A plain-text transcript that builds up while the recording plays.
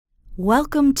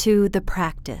Welcome to The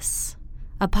Practice,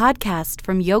 a podcast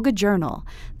from Yoga Journal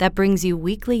that brings you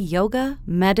weekly yoga,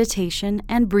 meditation,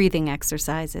 and breathing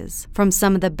exercises from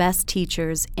some of the best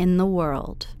teachers in the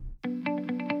world.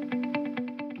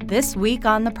 This week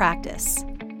on The Practice,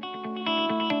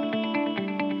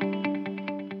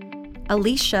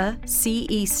 Alicia C.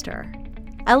 Easter,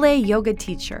 LA yoga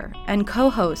teacher and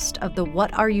co-host of the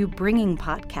What Are You Bringing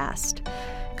podcast,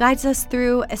 guides us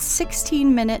through a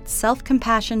 16-minute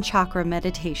self-compassion chakra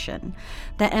meditation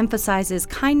that emphasizes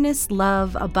kindness,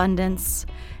 love, abundance,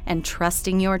 and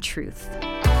trusting your truth.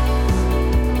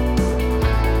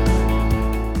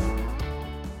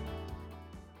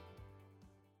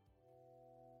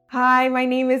 Hi, my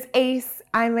name is Ace.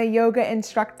 I'm a yoga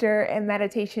instructor and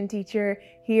meditation teacher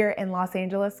here in Los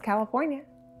Angeles, California.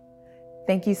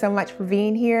 Thank you so much for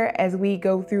being here as we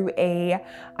go through a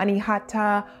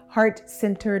Anahata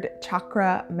heart-centered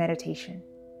chakra meditation.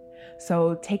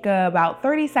 So take about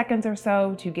 30 seconds or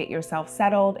so to get yourself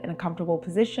settled in a comfortable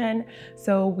position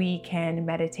so we can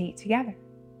meditate together.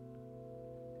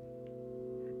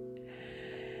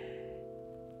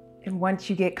 And once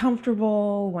you get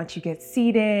comfortable, once you get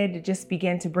seated, just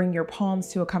begin to bring your palms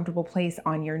to a comfortable place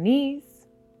on your knees.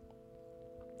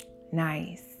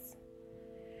 Nice.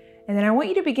 And then I want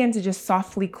you to begin to just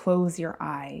softly close your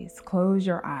eyes. Close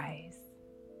your eyes.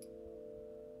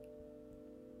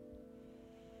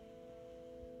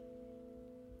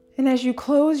 And as you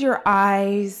close your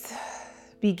eyes,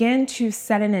 begin to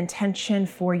set an intention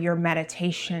for your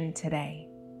meditation today.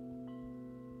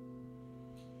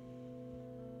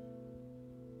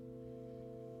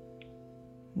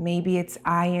 Maybe it's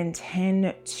I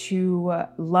intend to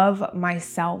love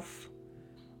myself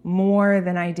more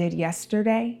than I did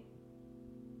yesterday.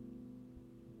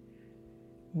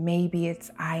 Maybe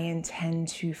it's I intend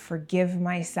to forgive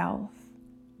myself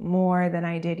more than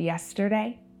I did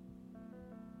yesterday.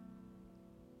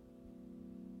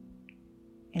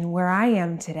 And where I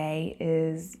am today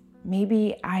is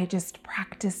maybe I just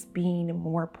practice being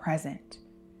more present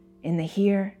in the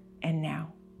here and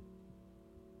now.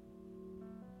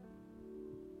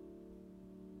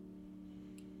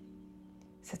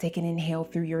 So take an inhale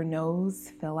through your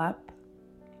nose, fill up.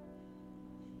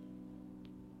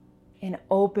 And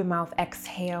open mouth,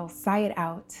 exhale, sigh it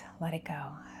out, let it go.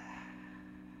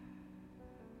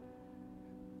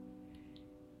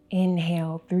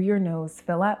 Inhale through your nose,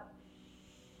 fill up.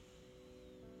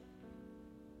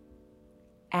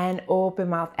 And open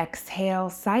mouth, exhale,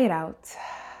 sigh it out,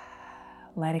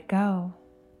 let it go.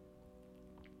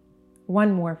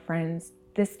 One more, friends.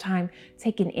 This time,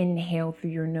 take an inhale through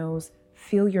your nose,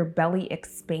 feel your belly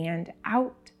expand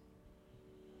out.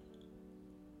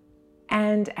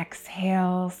 And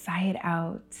exhale, sigh it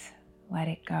out, let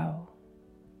it go.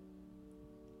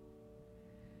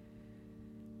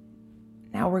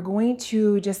 Now we're going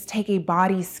to just take a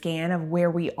body scan of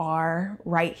where we are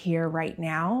right here, right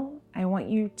now. I want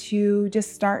you to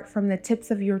just start from the tips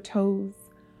of your toes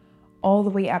all the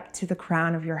way up to the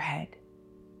crown of your head.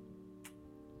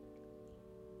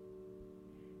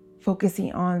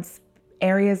 Focusing on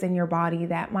areas in your body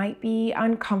that might be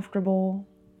uncomfortable,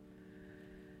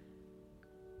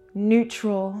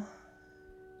 neutral,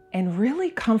 and really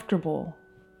comfortable.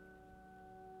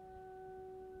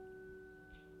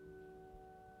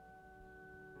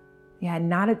 Yeah,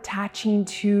 not attaching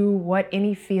to what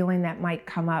any feeling that might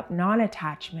come up,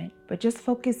 non-attachment, but just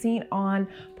focusing on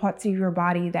parts of your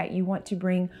body that you want to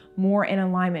bring more in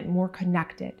alignment, more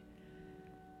connected.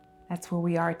 That's where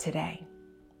we are today.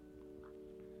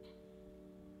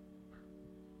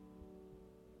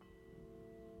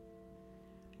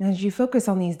 As you focus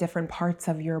on these different parts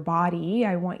of your body,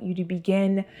 I want you to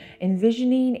begin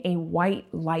envisioning a white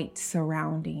light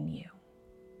surrounding you.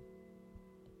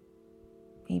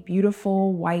 A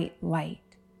beautiful white light.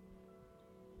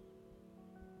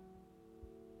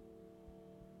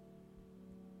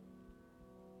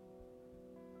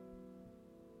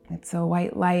 It's a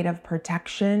white light of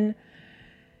protection,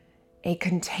 a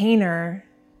container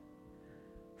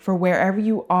for wherever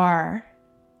you are,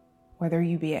 whether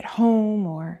you be at home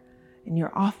or in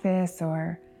your office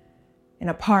or in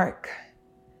a park.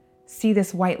 See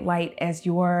this white light as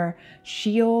your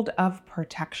shield of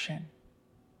protection.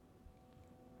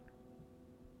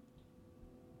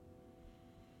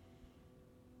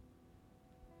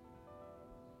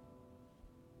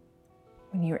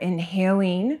 When you're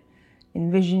inhaling,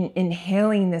 envision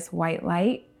inhaling this white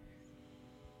light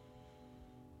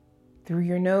through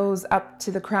your nose up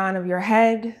to the crown of your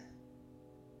head.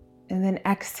 And then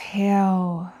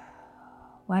exhale,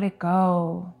 let it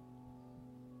go,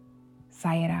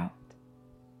 sigh it out.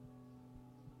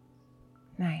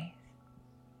 Nice.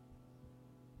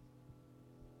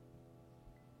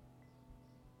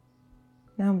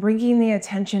 Now bringing the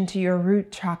attention to your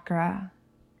root chakra,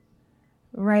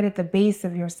 right at the base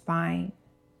of your spine.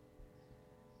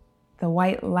 The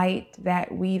white light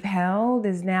that we've held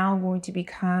is now going to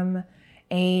become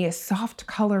a soft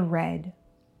color red.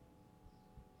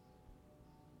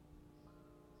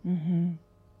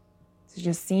 So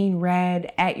just seeing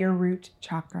red at your root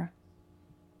chakra.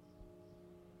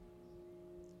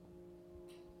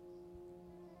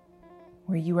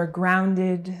 Where you are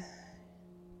grounded,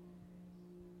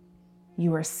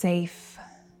 you are safe,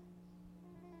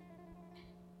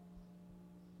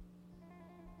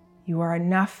 you are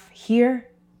enough here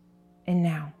and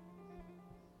now.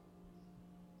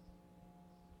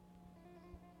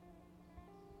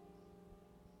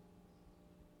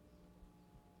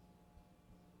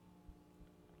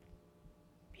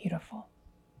 Beautiful.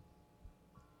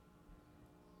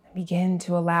 Begin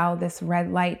to allow this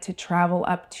red light to travel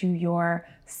up to your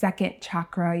second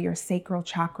chakra, your sacral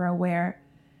chakra, where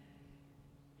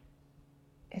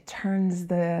it turns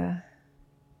the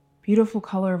beautiful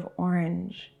color of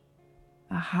orange,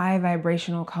 a high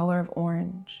vibrational color of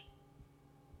orange.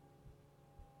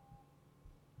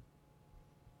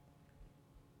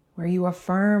 Where you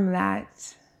affirm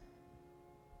that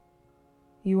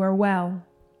you are well,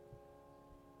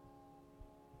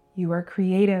 you are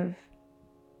creative,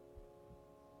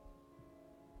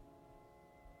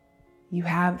 you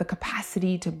have the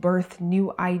capacity to birth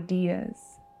new ideas.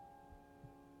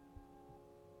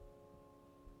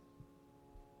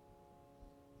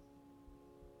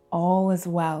 All is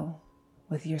well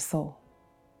with your soul.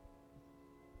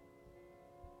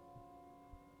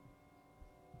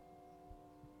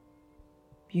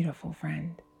 Beautiful,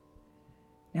 friend.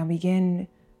 Now begin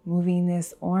moving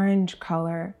this orange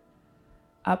color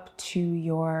up to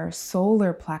your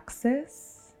solar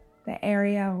plexus, the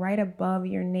area right above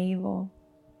your navel,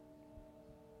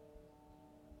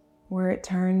 where it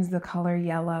turns the color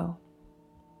yellow.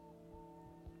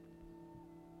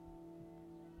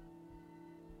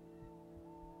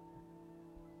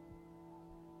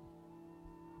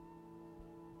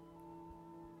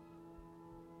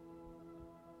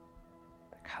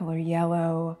 Color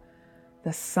yellow,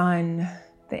 the sun,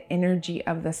 the energy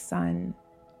of the sun,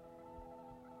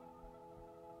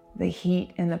 the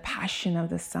heat and the passion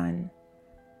of the sun.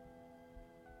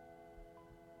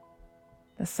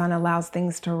 The sun allows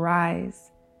things to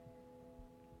rise.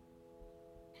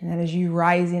 And that is you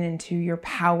rising into your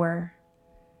power,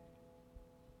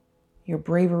 your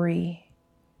bravery,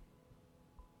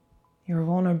 your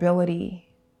vulnerability,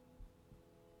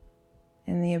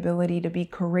 and the ability to be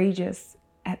courageous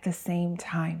at the same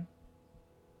time.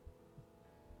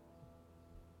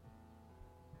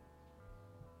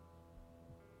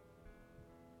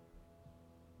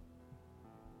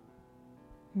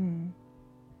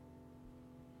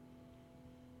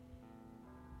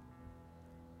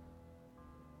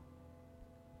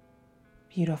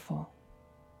 Beautiful.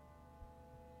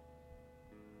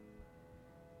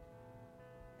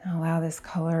 Now allow this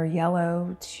color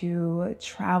yellow to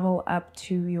travel up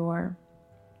to your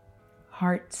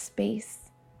heart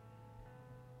space,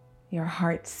 your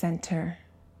heart center,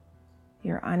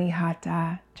 your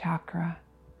Anahata chakra,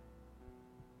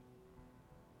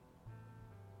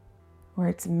 where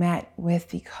it's met with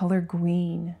the color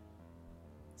green,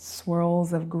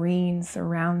 swirls of green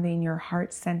surrounding your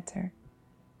heart center.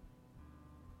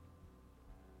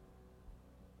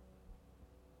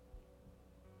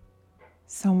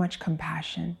 So much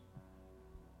compassion,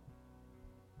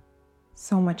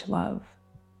 so much love,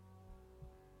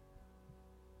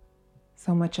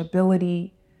 so much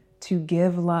ability to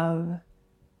give love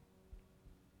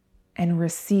and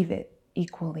receive it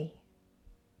equally.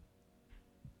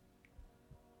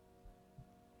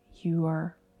 You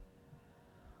are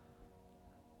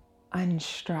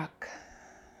unstruck,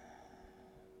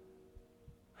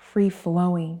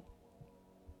 free-flowing,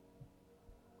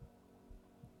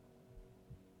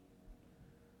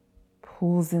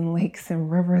 pools and lakes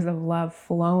and rivers of love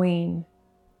flowing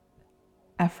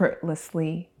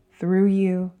effortlessly through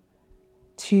you,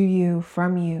 to you,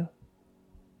 from you.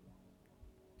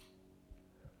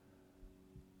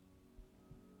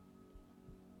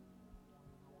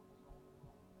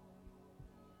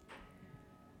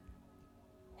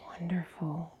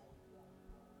 Wonderful.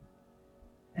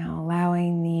 Now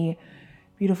allowing the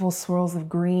beautiful swirls of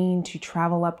green to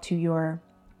travel up to your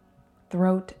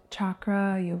throat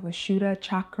chakra, your Vishuddha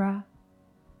chakra,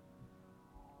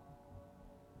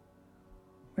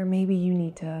 where maybe you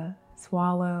need to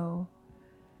swallow,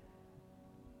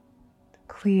 to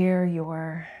clear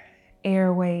your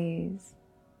airways.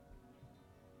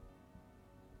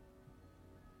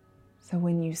 So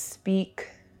when you speak,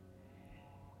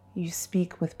 You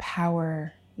speak with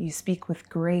power. You speak with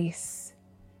grace.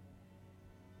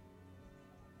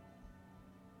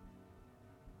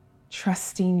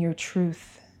 Trusting your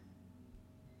truth.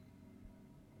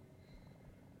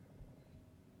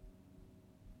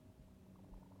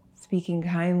 Speaking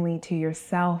kindly to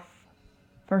yourself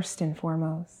first and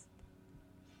foremost,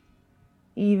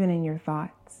 even in your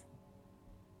thoughts.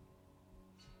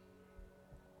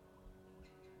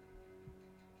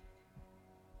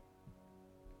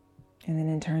 And then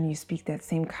in turn, you speak that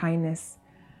same kindness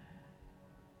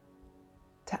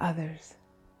to others.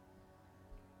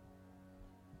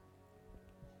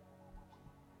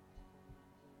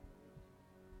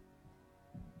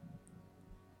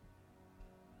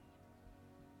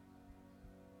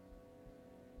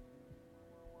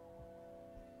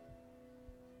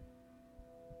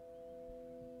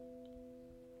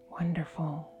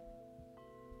 Wonderful.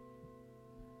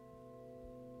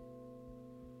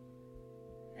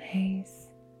 Nice.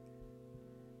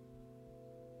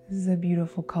 This is a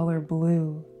beautiful color,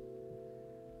 blue,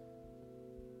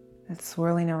 that's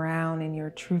swirling around in your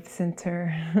truth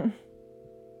center,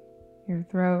 your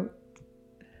throat.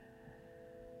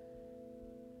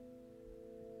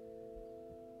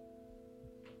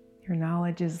 Your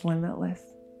knowledge is limitless.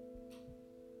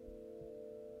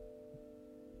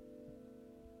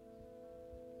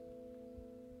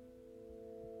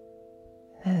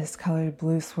 As this colored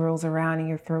blue swirls around in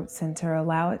your throat center,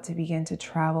 allow it to begin to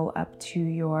travel up to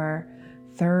your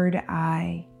third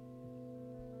eye,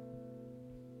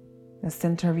 the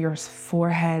center of your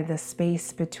forehead, the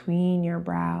space between your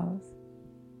brows.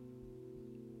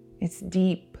 It's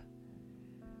deep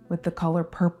with the color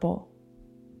purple.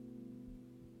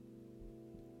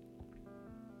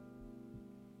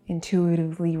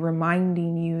 Intuitively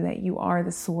reminding you that you are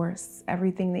the source.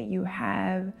 Everything that you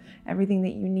have, everything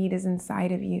that you need is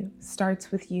inside of you.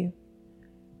 Starts with you.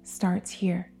 Starts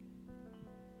here.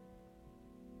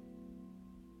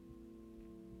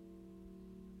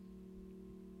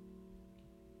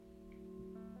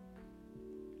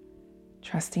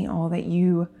 Trusting all that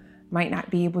you might not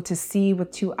be able to see with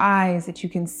two eyes, that you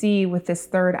can see with this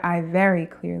third eye very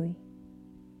clearly.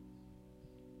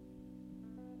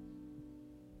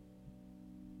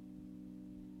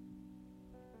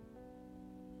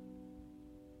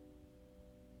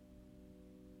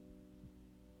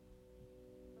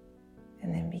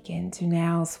 And then begin to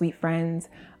now, sweet friends,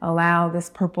 allow this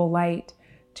purple light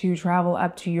to travel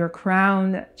up to your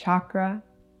crown chakra,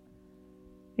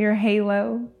 your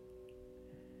halo,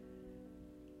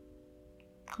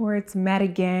 where it's met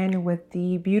again with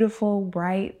the beautiful,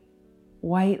 bright,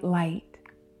 white light,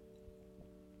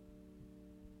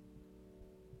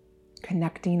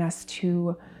 connecting us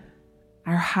to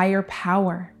our higher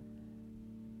power.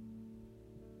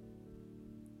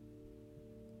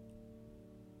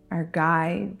 Our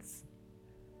guides,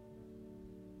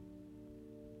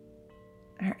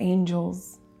 our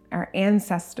angels, our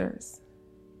ancestors.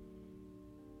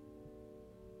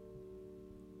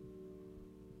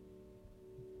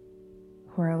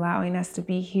 Who are allowing us to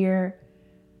be here,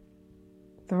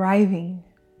 thriving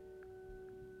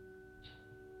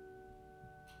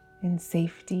in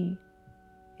safety,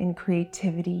 in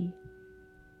creativity,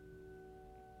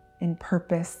 in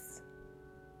purpose,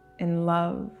 in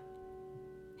love,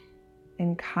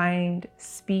 in kind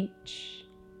speech,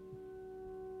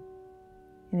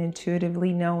 and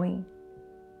intuitively knowing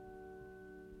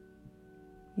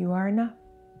you are enough.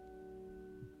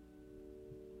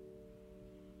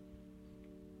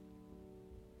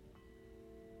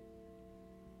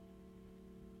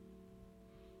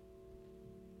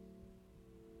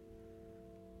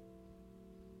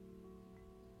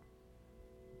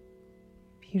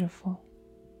 Beautiful.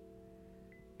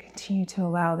 Continue to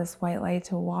allow this white light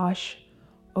to wash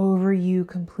over you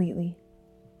completely.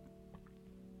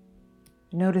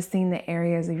 Noticing the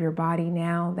areas of your body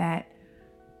now that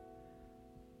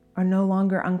are no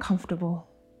longer uncomfortable,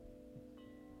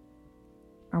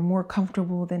 are more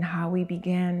comfortable than how we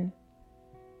began,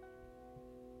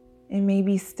 and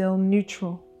maybe still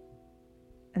neutral,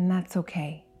 and that's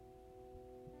okay.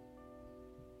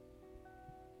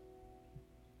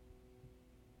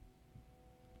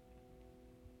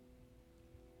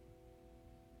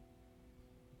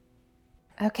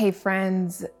 Okay,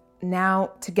 friends,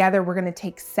 now together we're going to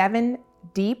take 7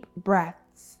 deep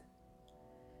breaths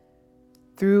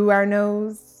through our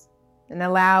nose and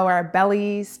allow our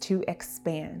bellies to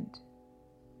expand.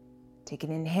 Take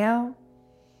an inhale.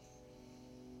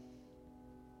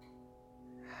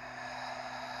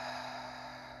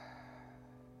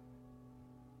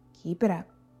 Keep it up.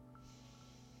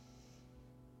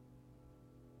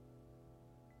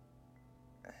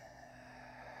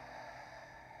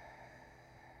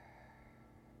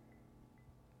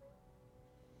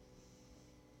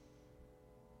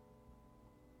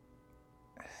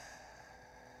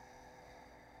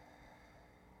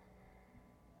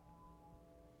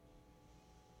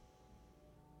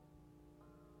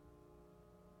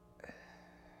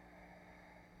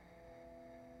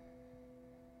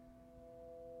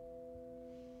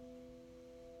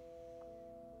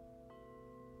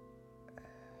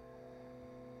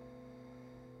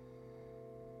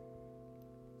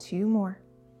 2 more.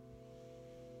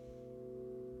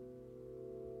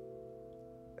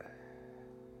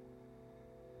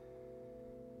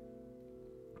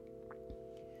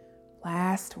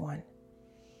 Last one.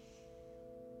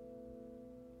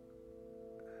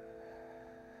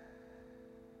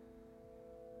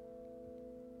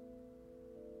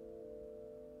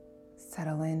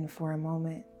 Settle in for a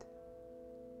moment.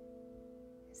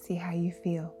 See how you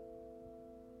feel.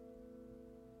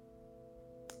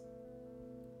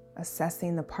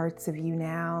 Assessing the parts of you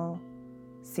now,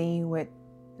 seeing what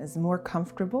is more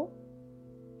comfortable,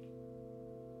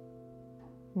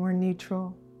 more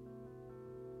neutral,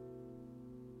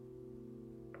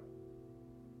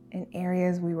 in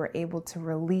areas we were able to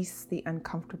release the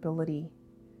uncomfortability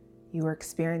you were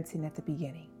experiencing at the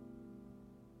beginning.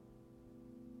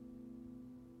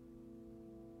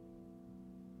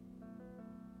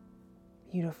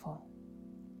 Beautiful.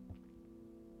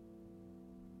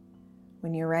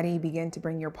 When you're ready, begin to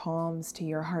bring your palms to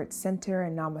your heart center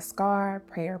in Namaskar,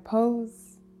 prayer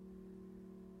pose.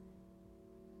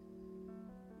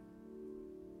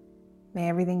 May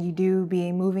everything you do be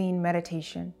a moving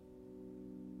meditation.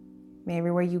 May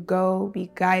everywhere you go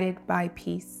be guided by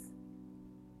peace.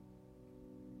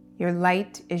 Your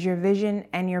light is your vision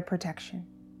and your protection.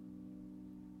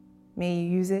 May you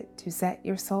use it to set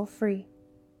your soul free.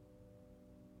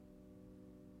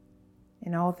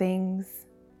 In all things,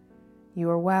 you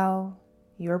are well,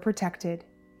 you are protected,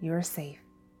 you are safe.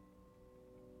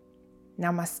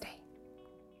 Namaste.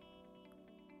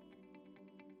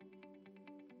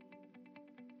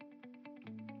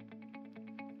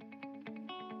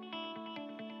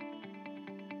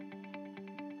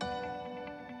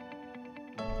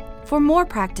 For more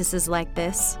practices like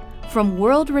this, from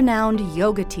world-renowned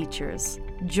yoga teachers,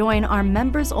 join our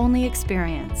members-only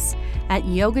experience at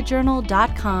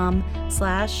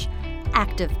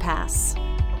yogajournal.com/activepass.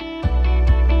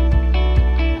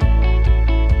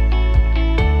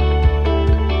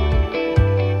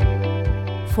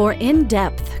 For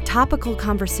in-depth, topical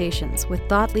conversations with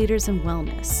thought leaders in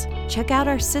wellness, check out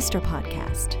our sister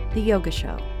podcast, The Yoga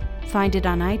Show. Find it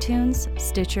on iTunes,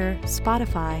 Stitcher,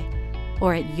 Spotify,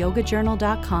 or at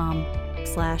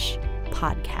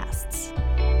yogajournal.com/podcasts.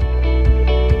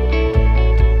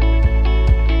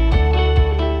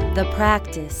 The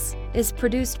Practice is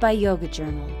produced by Yoga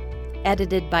Journal,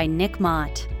 edited by Nick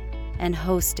Mott, and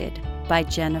hosted by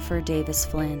Jennifer Davis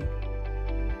Flynn.